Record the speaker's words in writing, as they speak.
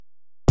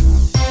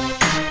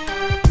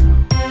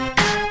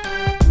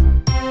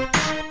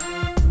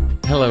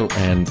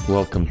and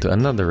welcome to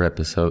another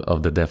episode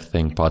of the Deaf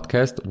Thing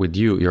podcast with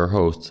you, your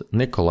hosts,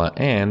 Nicola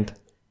and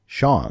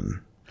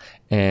Sean.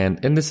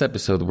 And in this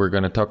episode, we're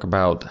going to talk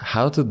about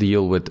how to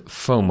deal with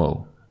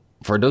FOMO.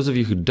 For those of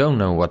you who don't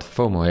know what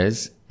FOMO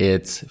is,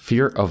 it's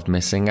fear of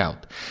missing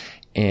out.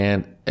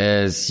 And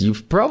as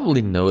you've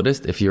probably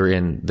noticed, if you're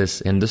in this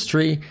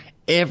industry,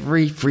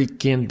 every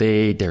freaking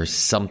day there's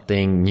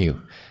something new.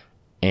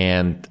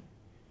 And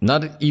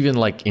not even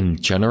like in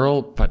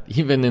general, but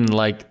even in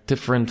like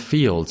different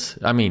fields.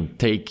 I mean,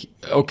 take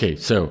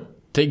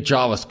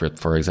JavaScript,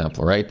 for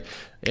example, right?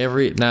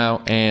 Every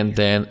now and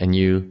then a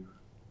new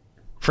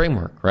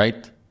framework,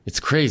 right?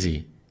 It's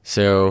crazy.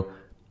 So,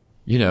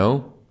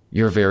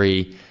 you're a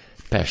very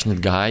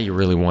passionate guy. You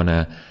really want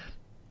to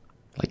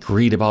like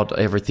read about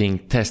everything,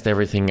 test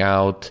everything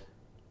out.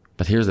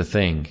 But here's the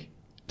thing.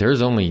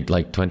 There's only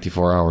like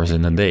 24 hours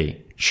in a day.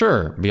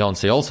 Sure,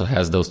 Beyonce also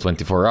has those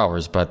 24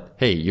 hours, but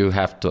hey, you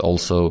have to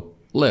also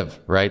live,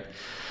 right?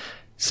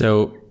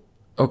 So,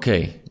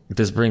 okay,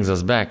 this brings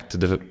us back to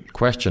the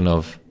question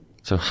of,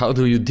 so how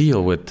do you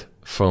deal with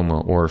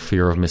FOMO or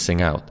fear of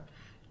missing out?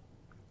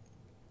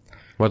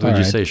 What would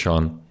you say,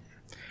 Sean?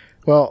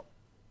 Well,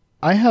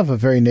 I have a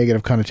very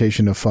negative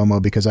connotation of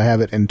FOMO because I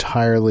have it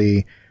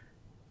entirely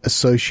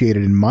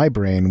associated in my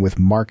brain with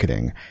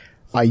marketing.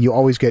 You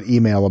always get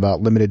email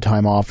about limited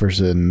time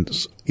offers and,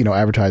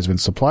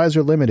 advertisements. Supplies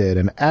are limited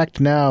and act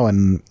now.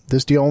 And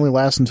this deal only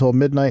lasts until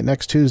midnight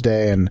next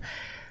Tuesday. And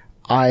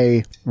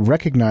I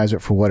recognize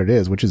it for what it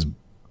is, which is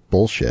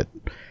bullshit.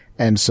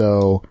 And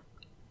so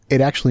it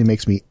actually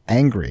makes me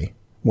angry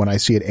when I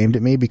see it aimed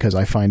at me because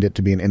I find it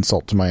to be an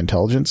insult to my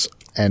intelligence.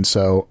 And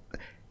so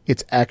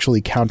it's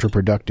actually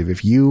counterproductive.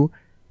 If you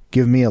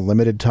give me a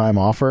limited time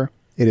offer,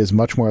 it is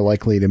much more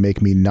likely to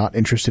make me not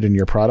interested in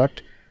your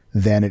product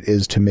than it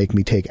is to make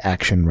me take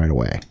action right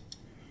away.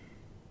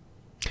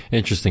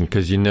 Interesting,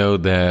 because you know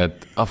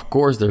that, of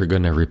course, they're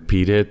going to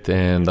repeat it.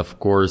 And, of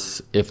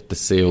course, if the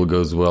sale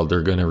goes well,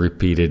 they're going to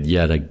repeat it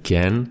yet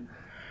again.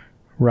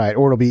 Right,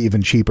 or it'll be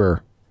even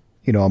cheaper,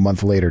 a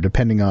month later,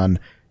 depending on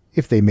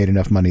if they made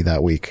enough money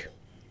that week.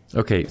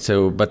 Okay,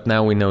 but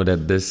now we know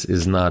that this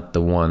is not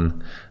the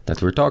one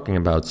that we're talking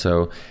about.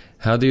 So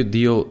how do you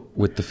deal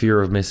with the fear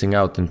of missing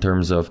out in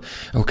terms of,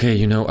 okay,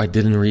 I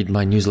didn't read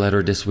my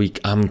newsletter this week.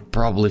 I'm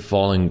probably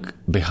falling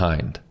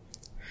behind.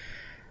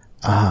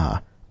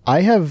 I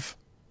have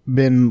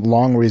been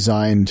long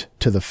resigned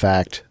to the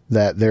fact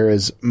that there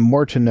is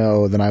more to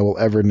know than I will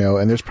ever know.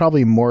 And there's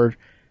probably more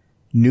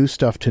new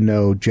stuff to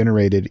know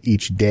generated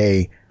each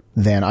day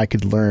than I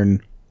could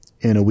learn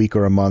in a week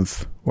or a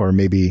month or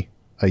maybe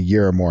a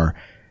year or more.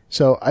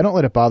 So I don't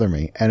let it bother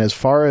me. And as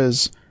far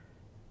as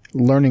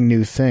learning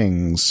new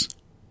things,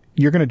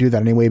 you're going to do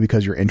that anyway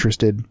because you're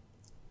interested.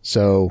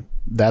 So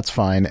that's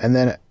fine. And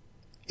then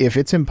if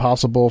it's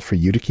impossible for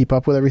you to keep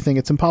up with everything,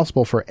 it's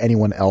impossible for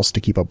anyone else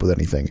to keep up with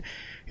anything.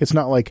 It's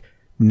not like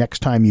next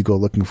time you go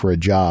looking for a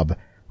job,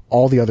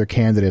 all the other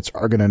candidates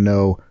are going to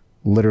know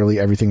literally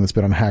everything that's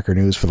been on Hacker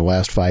News for the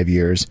last 5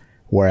 years,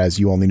 whereas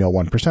you only know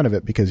 1% of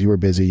it because you were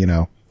busy,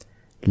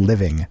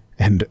 living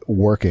and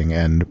working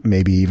and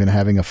maybe even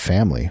having a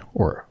family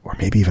or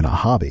maybe even a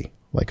hobby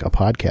like a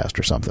podcast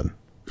or something.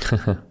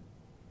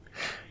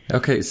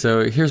 Okay,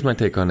 so here's my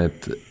take on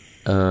it.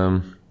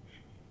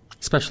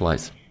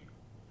 Specialize.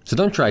 So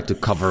don't try to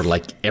cover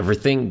like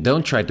everything.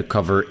 Don't try to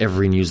cover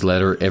every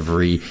newsletter,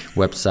 every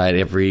website,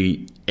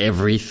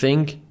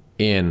 everything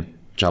in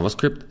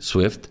JavaScript,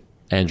 Swift,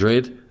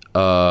 Android,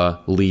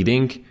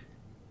 leading.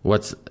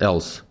 What's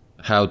else?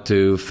 How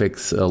to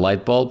fix a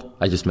light bulb.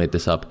 I just made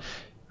this up.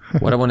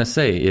 What I want to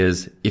say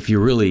is if you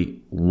really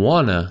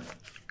want to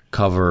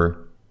cover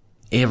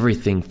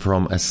everything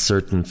from a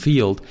certain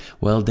field,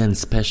 well, then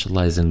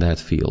specialize in that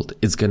field.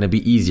 It's going to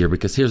be easier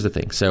because here's the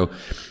thing. So,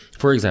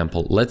 for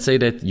example, let's say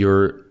that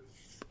you're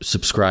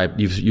subscribed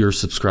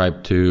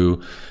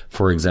to,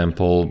 for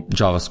example,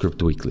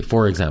 JavaScript Weekly,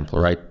 for example,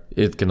 right?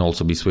 It can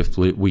also be Swift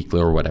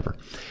Weekly or whatever.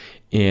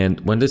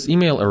 And when this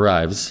email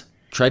arrives,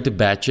 try to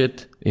batch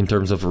it in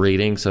terms of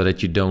rating so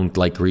that you don't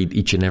like read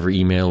each and every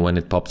email when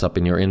it pops up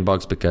in your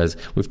inbox, because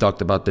we've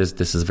talked about this.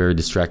 This is very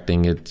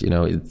distracting.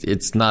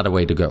 It's not a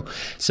way to go.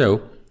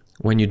 So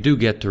when you do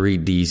get to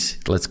read these,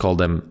 let's call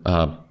them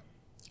FOMO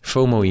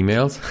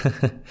emails,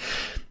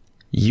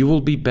 you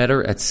will be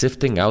better at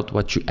sifting out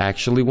what you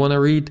actually want to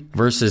read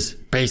versus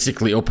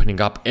basically opening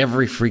up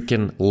every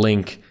freaking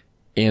link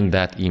in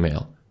that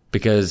email,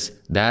 because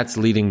that's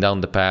leading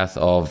down the path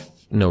of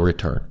no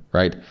return,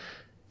 right?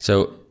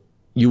 So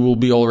you will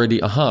be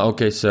already,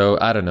 okay, so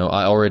I don't know,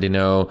 I already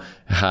know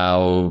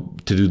how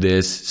to do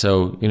this,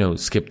 so,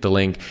 skip the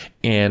link.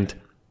 And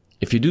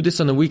if you do this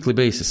on a weekly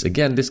basis,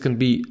 again, this can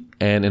be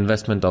an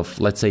investment of,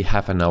 let's say,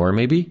 half an hour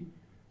maybe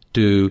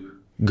to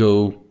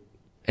go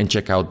and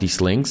check out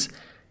these links.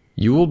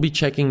 You will be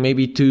checking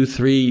maybe 2,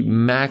 3,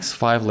 max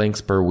 5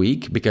 links per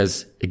week,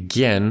 because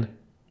again,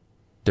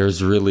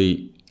 there's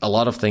really a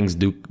lot of things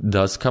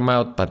does come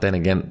out, but then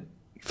again,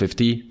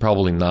 50,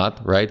 probably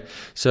not, right?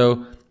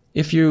 So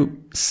if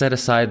you set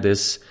aside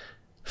this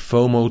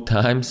FOMO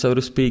time, so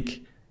to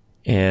speak,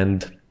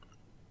 and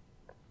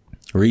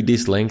read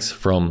these links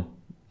from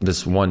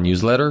this one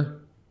newsletter,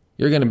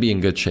 you're going to be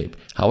in good shape.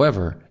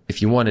 However,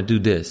 if you want to do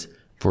this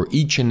for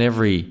each and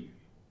every,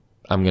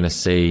 I'm going to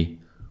say,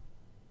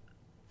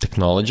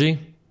 technology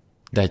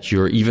that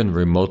you're even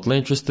remotely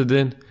interested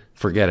in,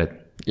 forget it.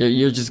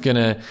 You're just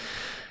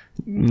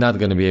not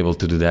going to be able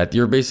to do that.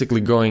 You're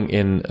basically going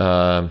in,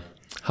 how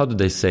do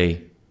they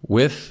say,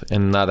 width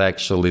and not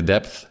actually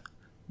depth.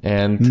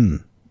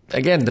 And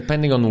again,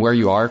 depending on where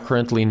you are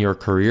currently in your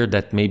career,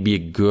 that may be a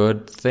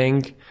good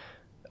thing.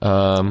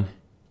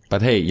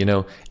 But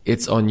hey,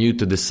 it's on you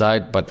to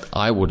decide. But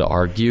I would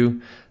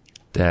argue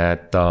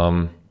that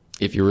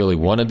if you really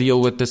want to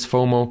deal with this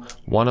FOMO,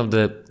 one of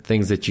the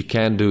things that you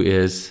can do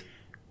is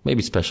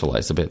maybe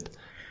specialize a bit.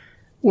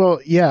 Well,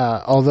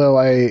 yeah, although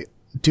I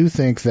do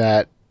think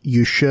that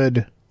you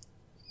should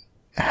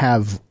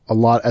have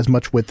as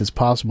much width as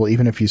possible,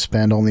 even if you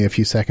spend only a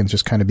few seconds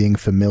just kind of being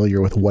familiar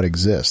with what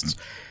exists.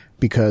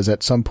 Because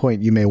at some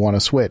point you may want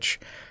to switch.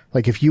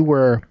 Like if you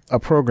were a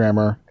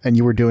programmer and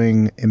you were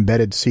doing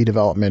embedded C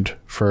development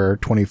for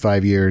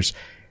 25 years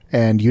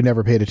and you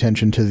never paid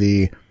attention to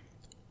the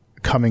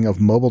coming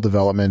of mobile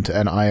development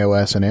and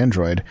iOS and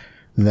Android,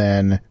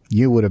 then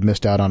you would have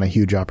missed out on a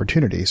huge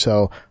opportunity.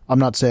 So I'm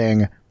not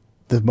saying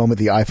the moment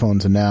the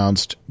iPhone's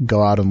announced,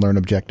 go out and learn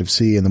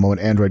Objective-C, and the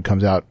moment Android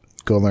comes out,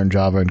 go learn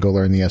Java and go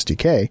learn the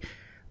SDK,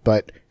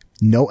 but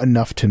know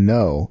enough to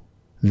know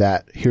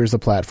that here's the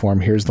platform,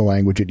 here's the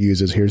language it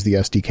uses, here's the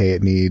SDK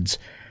it needs,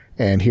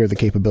 and here are the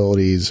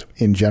capabilities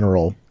in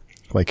general.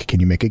 Like, can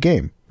you make a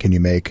game? Can you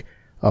make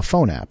a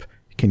phone app?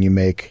 Can you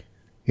make,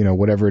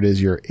 whatever it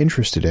is you're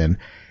interested in?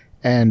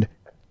 And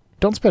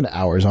don't spend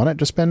hours on it,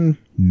 just spend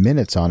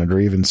minutes on it or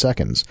even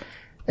seconds.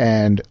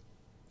 And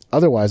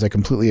otherwise, I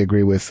completely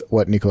agree with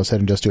what Nicola said,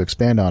 and just to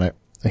expand on it,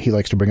 he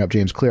likes to bring up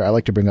James Clear. I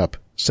like to bring up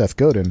Seth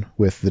Godin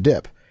with The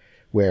Dip,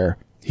 where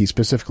he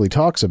specifically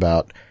talks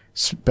about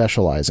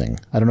specializing.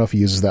 I don't know if he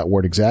uses that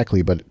word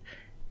exactly, but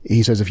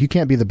he says if you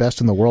can't be the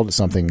best in the world at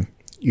something,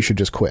 you should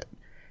just quit.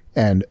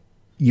 And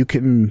you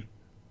can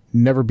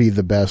never be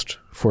the best,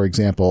 for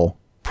example,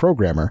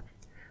 programmer,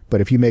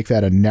 but if you make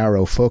that a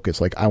narrow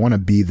focus, like I want to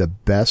be the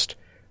best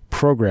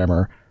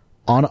programmer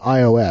on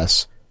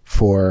iOS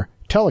for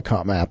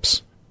telecom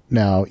apps,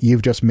 now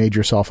you've just made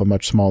yourself a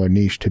much smaller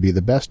niche to be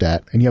the best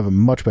at, and you have a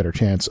much better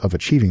chance of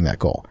achieving that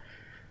goal.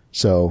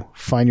 So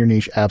find your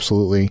niche,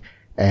 absolutely,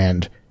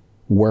 and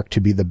work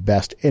to be the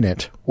best in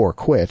it or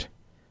quit.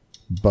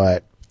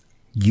 But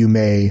you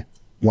may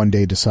one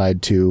day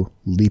decide to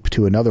leap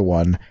to another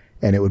one,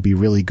 and it would be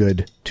really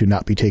good to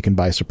not be taken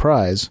by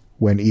surprise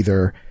when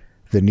either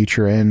the niche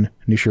you're in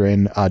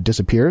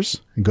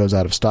disappears and goes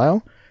out of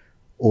style,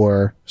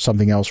 or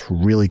something else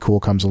really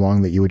cool comes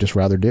along that you would just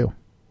rather do.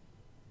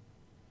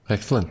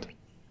 Excellent.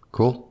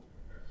 Cool.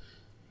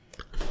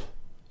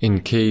 In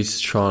case,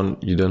 Sean,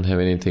 you don't have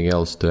anything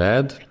else to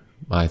add,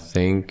 I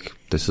think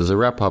this is a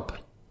wrap-up.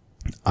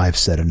 I've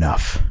said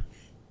enough.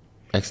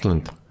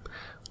 Excellent.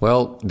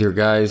 Well, dear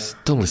guys,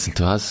 don't listen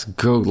to us.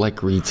 Go,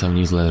 read some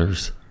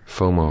newsletters.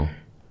 FOMO.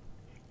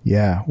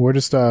 Yeah, we're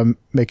just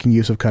making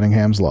use of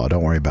Cunningham's Law.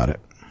 Don't worry about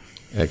it.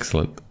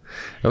 Excellent.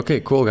 Okay,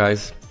 cool,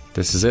 guys.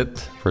 This is it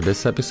for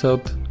this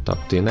episode.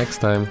 Talk to you next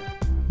time.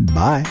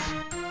 Bye.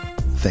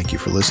 Thank you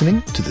for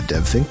listening to the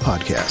DevThink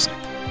podcast.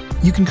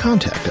 You can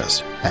contact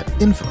us at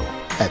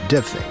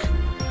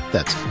info@devthink.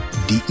 That's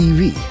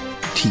DEVTH.INK.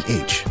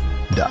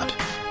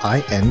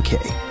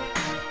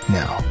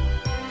 Now,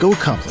 go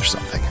accomplish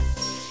something.